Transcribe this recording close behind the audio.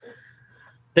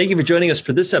Thank you for joining us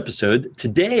for this episode.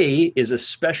 Today is a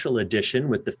special edition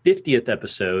with the 50th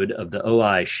episode of the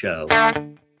OI Show.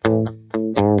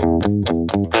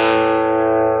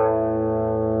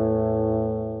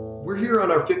 We're here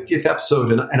on our 50th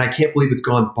episode, and I can't believe it's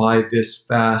gone by this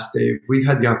fast, Dave. We've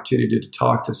had the opportunity to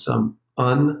talk to some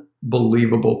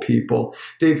unbelievable people.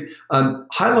 Dave,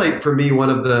 highlight for me one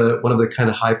of the kind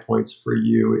of high points for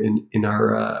you in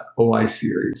our OI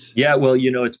series. Yeah, well,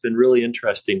 it's been really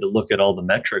interesting to look at all the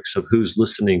metrics of who's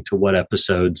listening to what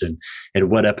episodes and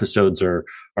what episodes are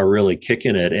really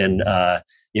kicking it. And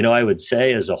I would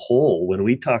say as a whole, when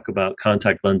we talk about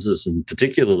contact lenses and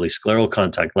particularly scleral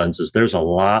contact lenses, there's a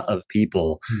lot of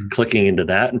people clicking into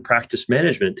that, and practice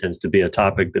management tends to be a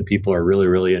topic that people are really,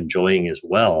 really enjoying as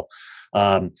well.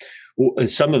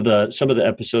 Some of the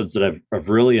episodes that I've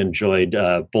really enjoyed,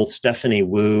 both Stephanie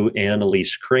Wu and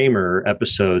Elise Kramer,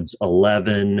 episodes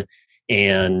 11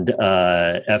 and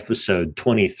episode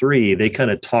 23, they kind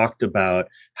of talked about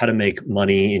how to make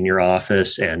money in your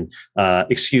office. And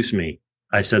excuse me,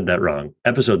 I said that wrong.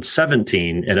 Episode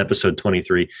 17 and episode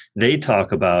 23, they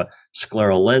talk about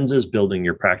scleral lenses, building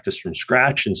your practice from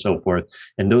scratch and so forth.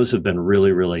 And those have been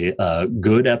really, really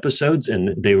good episodes,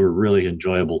 and they were really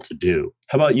enjoyable to do.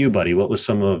 How about you, buddy? What was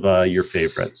some of your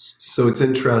favorites? So it's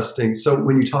interesting. So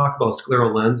when you talk about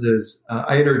scleral lenses,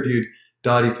 I interviewed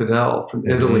Dottie Fidel from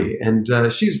Italy, and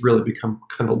she's really become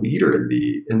kind of a leader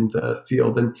in the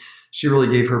field. And she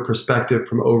really gave her perspective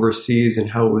from overseas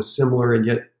and how it was similar and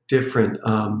yet different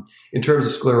in terms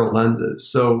of scleral lenses.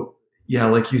 So yeah,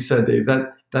 like you said, Dave,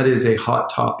 that is a hot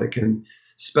topic, and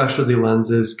specialty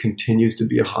lenses continues to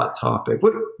be a hot topic.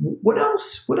 What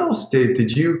else, Dave,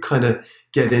 did you kind of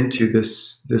get into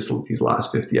these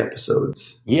last 50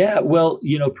 episodes? Yeah, well,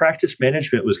 practice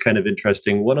management was kind of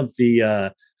interesting. One of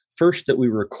the first that we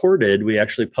recorded, we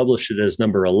actually published it as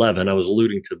number 11. I was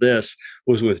alluding to this,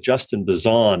 was with Justin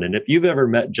Bazan. And if you've ever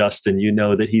met Justin, you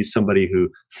know that he's somebody who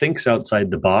thinks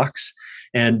outside the box.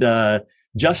 And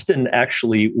Justin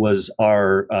actually was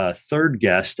our third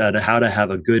guest on how to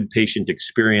have a good patient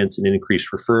experience and increase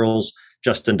referrals.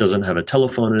 Justin doesn't have a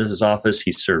telephone in his office.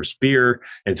 He serves beer.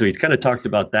 And so he kind of talked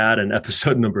about that in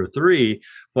episode number 3.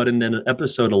 But then in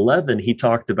episode 11, he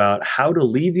talked about how to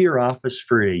leave your office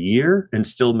for a year and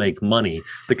still make money.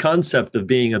 The concept of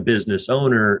being a business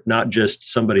owner, not just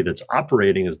somebody that's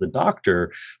operating as the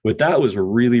doctor. But that was a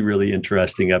really, really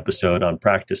interesting episode on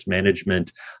practice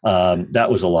management. That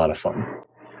was a lot of fun.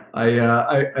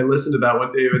 I listened to that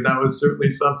one, David. That was certainly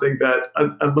something that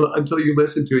until you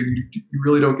listen to it, you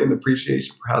really don't get an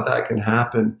appreciation for how that can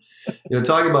happen.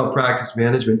 Talking about practice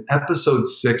management, episode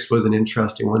 6 was an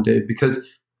interesting one, Dave, because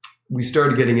we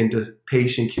started getting into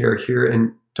patient care here,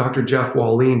 and Dr. Jeff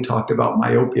Wallin talked about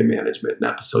myopia management in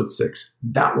episode 6.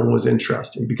 That one was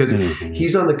interesting because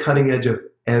he's on the cutting edge of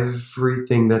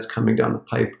everything that's coming down the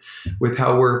pipe with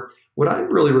what I'm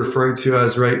really referring to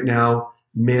as right now,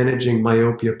 managing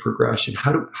myopia progression.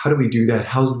 How do we do that?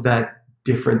 How's that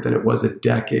different than it was a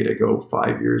decade ago,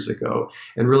 5 years ago?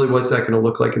 And really, what's that going to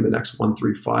look like in the next 1,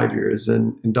 3, 5 years?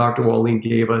 And Dr. Wallin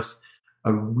gave us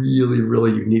a really,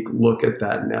 really unique look at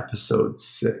that in episode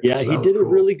 6. Yeah, he did a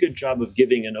really good job of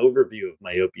giving an overview of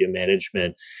myopia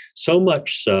management, so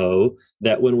much so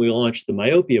that when we launched the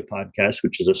Myopia podcast,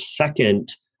 which is a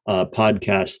second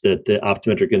podcast that the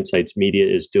Optometric Insights Media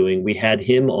is doing, we had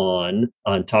him on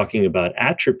talking about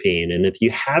atropine. And if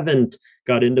you haven't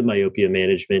got into myopia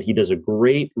management, he does a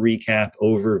great recap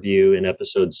overview in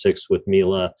episode 6 with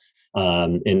Mila,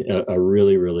 and a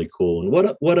really, really cool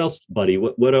one. What else, buddy?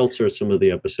 What else are some of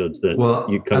the episodes that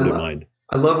you come to mind?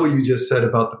 I love what you just said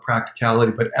about the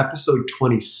practicality, but episode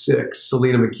 26,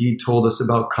 Selena McGee told us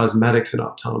about cosmetics in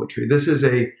optometry. This is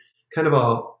a kind of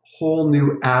a whole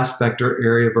new aspect or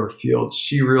area of our field.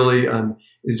 She really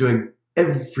is doing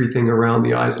everything around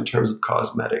the eyes in terms of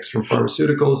cosmetics, from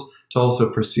pharmaceuticals to also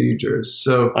procedures.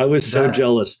 So I was so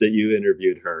jealous that you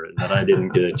interviewed her and that I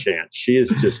didn't get a chance. She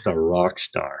is just a rock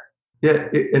star. Yeah,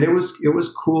 and it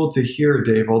was cool to hear,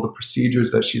 Dave, all the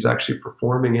procedures that she's actually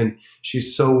performing, and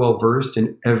she's so well versed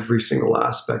in every single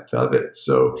aspect of it.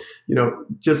 So,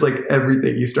 just like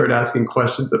everything, you start asking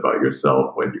questions about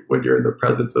yourself when you're in the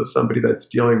presence of somebody that's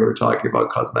dealing or talking about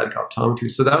cosmetic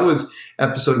optometry. So that was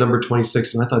episode number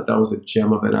 26, and I thought that was a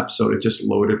gem of an episode. It just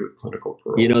loaded with clinical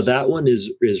pearls. That one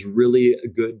is really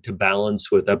good to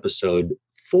balance with episode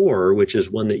 4, which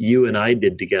is one that you and I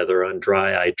did together on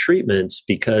dry eye treatments,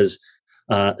 because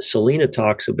Selena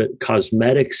talks about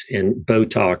cosmetics and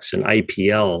Botox and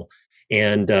IPL.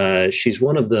 And she's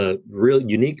one of the real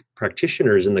unique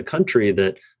practitioners in the country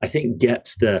that I think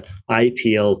gets the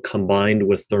IPL combined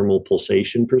with thermal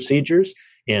pulsation procedures.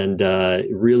 and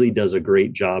really does a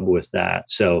great job with that.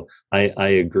 So I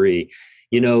agree.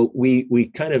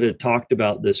 We kind of have talked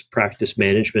about this practice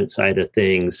management side of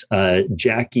things.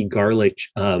 Jackie Garlick,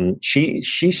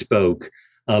 she spoke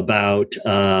about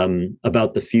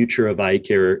the future of eye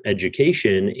care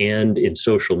education and in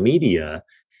social media.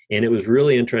 And it was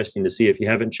really interesting to see. If you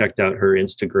haven't checked out her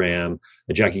Instagram,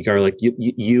 Jackie Garlick,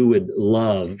 you would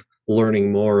love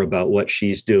learning more about what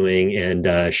she's doing.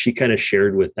 And she kind of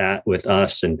shared with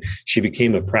us. And she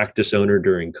became a practice owner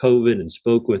during COVID and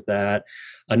spoke with that.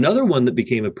 Another one that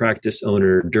became a practice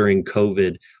owner during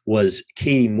COVID was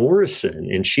Katie Morrison.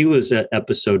 And she was at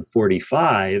episode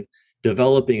 45,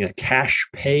 developing a cash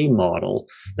pay model.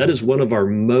 That is one of our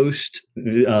most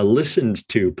listened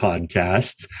to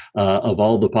podcasts of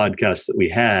all the podcasts that we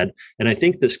had. And I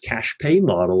think this cash pay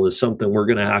model is something we're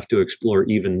going to have to explore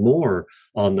even more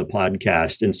on the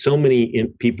podcast. And so many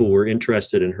people were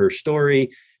interested in her story.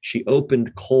 She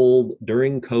opened cold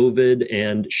during COVID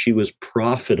and she was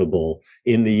profitable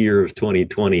in the year of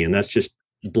 2020. And that's just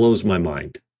blows my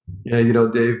mind. Yeah,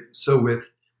 Dave, so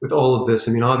with all of this,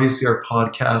 I mean, obviously our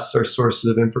podcasts are sources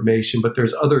of information, but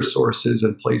there's other sources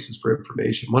and places for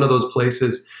information. One of those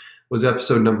places was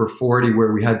episode number 40,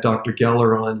 where we had Dr.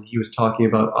 Geller on. He was talking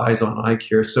about eyes on eye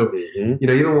care. So, even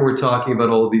when we're talking about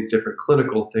all of these different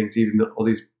clinical things, even all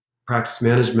these practice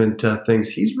management things,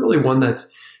 he's really one that's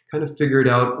kind of figured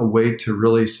out a way to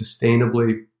really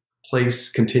sustainably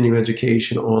place continuing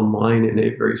education online in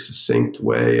a very succinct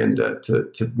way and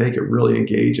to make it really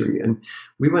engaging. And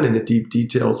we went into deep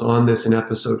details on this in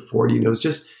episode 40. And it was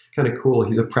just kind of cool.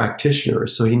 He's a practitioner,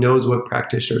 so he knows what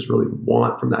practitioners really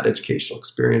want from that educational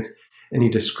experience. And he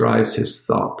describes his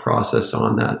thought process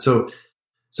on that. So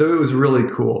it was really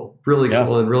cool,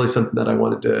 and really something that I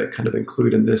wanted to kind of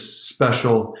include in this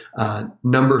special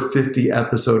number 50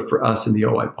 episode for us in the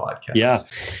OI podcast. Yeah,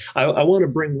 I want to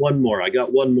bring one more. I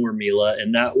got one more, Mila,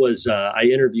 and that was I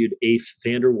interviewed Afe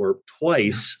van der Werp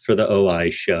twice for the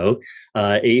OI show.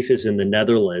 Afe is in the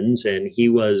Netherlands, and he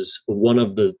was one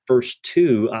of the first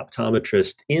 2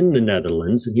 optometrists in the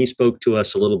Netherlands, and he spoke to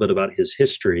us a little bit about his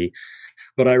history.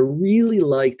 But I really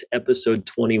liked episode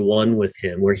 21 with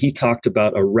him, where he talked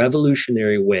about a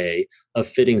revolutionary way of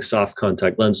fitting soft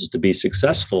contact lenses to be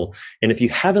successful. And if you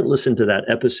haven't listened to that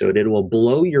episode, it will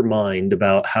blow your mind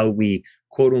about how we,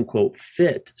 quote unquote,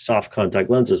 fit soft contact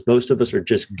lenses. Most of us are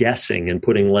just guessing and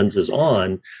putting lenses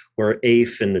on, where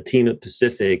Afe and the team at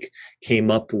Pacific came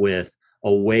up with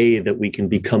a way that we can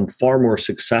become far more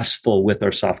successful with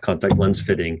our soft contact lens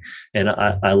fitting. And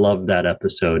I loved that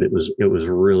episode. It was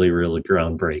really, really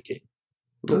groundbreaking.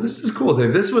 Well, this is cool,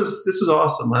 Dave. This was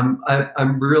awesome.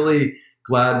 I'm really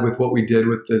glad with what we did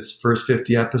with this first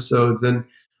 50 episodes. And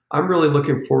I'm really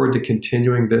looking forward to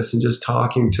continuing this and just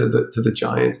talking to the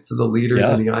giants, to the leaders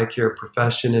in the eye care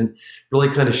profession, and really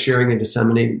kind of sharing and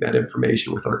disseminating that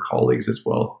information with our colleagues as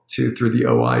well, too, through the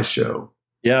OI show.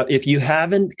 Yeah, if you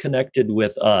haven't connected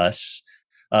with us,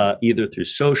 either through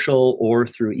social or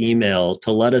through email,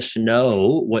 to let us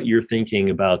know what you're thinking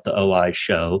about the OI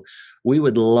show, we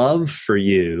would love for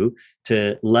you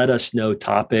to let us know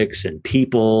topics and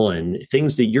people and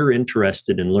things that you're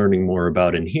interested in learning more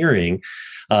about and hearing.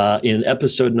 In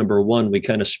episode number 1, we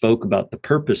kind of spoke about the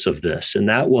purpose of this, and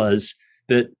that was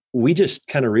that we just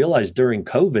kind of realized during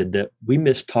COVID that we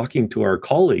missed talking to our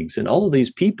colleagues, and all of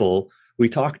these people we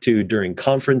talked to during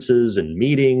conferences and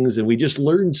meetings, and we just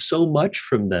learned so much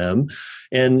from them.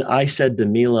 And I said to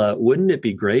Mila, wouldn't it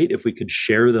be great if we could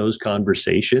share those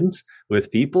conversations with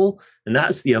people? And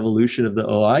that's the evolution of the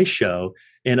OI show.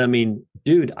 And I mean,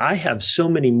 dude, I have so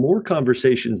many more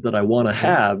conversations that I want to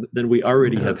have than we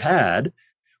already have had.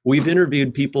 We've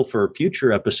interviewed people for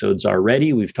future episodes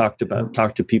already. We've talked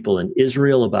to people in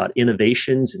Israel about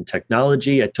innovations in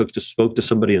technology. I spoke to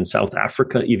somebody in South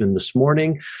Africa even this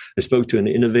morning. I spoke to an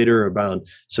innovator about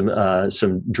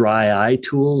some dry eye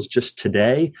tools just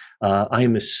today. I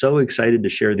am so excited to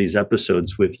share these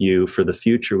episodes with you for the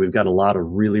future. We've got a lot of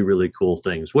really, really cool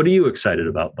things. What are you excited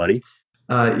about, buddy?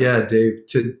 Yeah, Dave,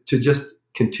 to just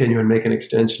continue and make an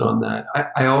extension on that.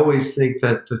 I always think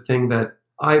that the thing that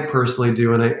I personally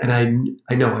do, and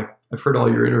I know I've heard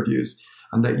all your interviews,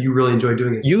 that you really enjoy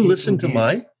doing is you listen to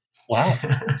my wow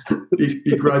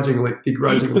begrudgingly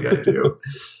I do,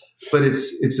 but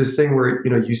it's this thing where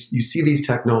you see these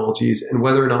technologies, and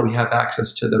whether or not we have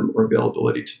access to them or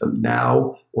availability to them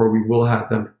now, or we will have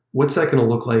them, what's that going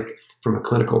to look like from a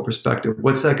clinical perspective?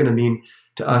 What's that going to mean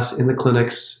to us in the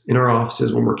clinics, in our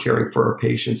offices when we're caring for our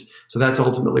patients. So that's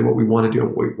ultimately what we want to do,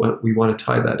 and we want to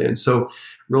tie that in. So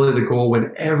really the goal,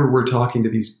 whenever we're talking to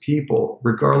these people,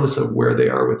 regardless of where they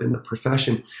are within the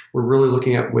profession, we're really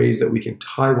looking at ways that we can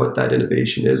tie what that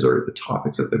innovation is or the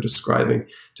topics that they're describing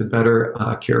to better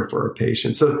care for our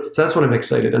patients. So that's what I'm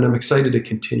excited. And I'm excited to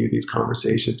continue these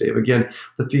conversations, Dave. Again,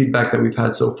 the feedback that we've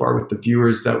had so far with the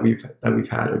viewers that we've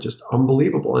had are just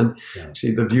unbelievable. And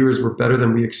actually the viewers were better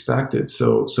than we expected.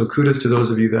 So kudos to those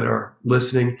of you that are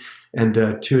listening, and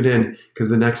tune in, because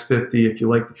the next 50, if you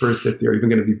like the first 50, are even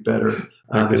going to be better.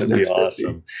 This next be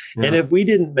awesome. Yeah. And if we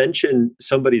didn't mention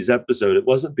somebody's episode, it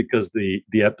wasn't because the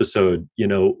episode,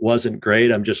 wasn't great.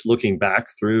 I'm just looking back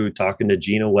through talking to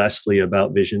Gina Wesley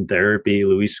about vision therapy,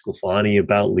 Luis Sclafani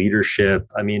about leadership.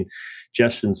 I mean,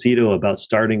 Jeff Sincito about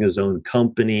starting his own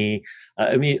company.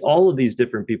 All of these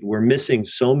different people. We're missing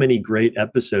so many great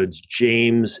episodes.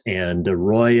 James and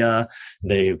Roya,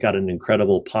 they've got an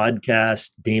incredible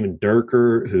podcast. Damon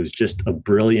Durker, who's just a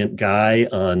brilliant guy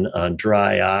on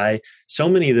dry eye. So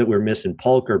many that we're missing.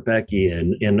 Paul Korbecki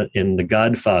and The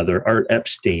Godfather, Art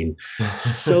Epstein.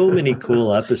 So many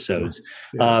cool episodes.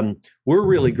 We're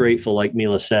really grateful, like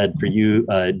Mila said, for you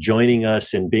joining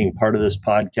us and being part of this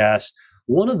podcast.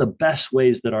 One of the best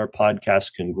ways that our podcast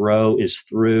can grow is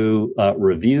through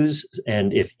reviews.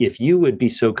 And if you would be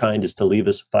so kind as to leave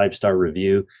us a 5-star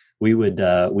review,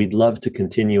 we'd love to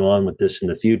continue on with this in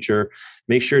the future.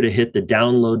 Make sure to hit the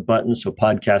download button so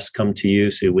podcasts come to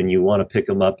you. So when you want to pick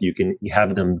them up, you can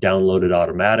have them downloaded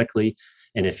automatically.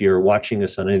 And if you're watching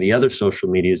us on any of the other social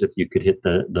medias, if you could hit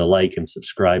the like and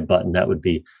subscribe button, that would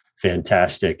be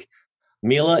fantastic.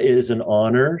 Mila, it is an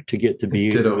honor to get to be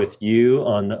with you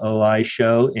on the OI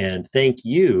Show. And thank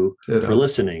you for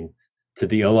listening to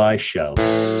the OI Show.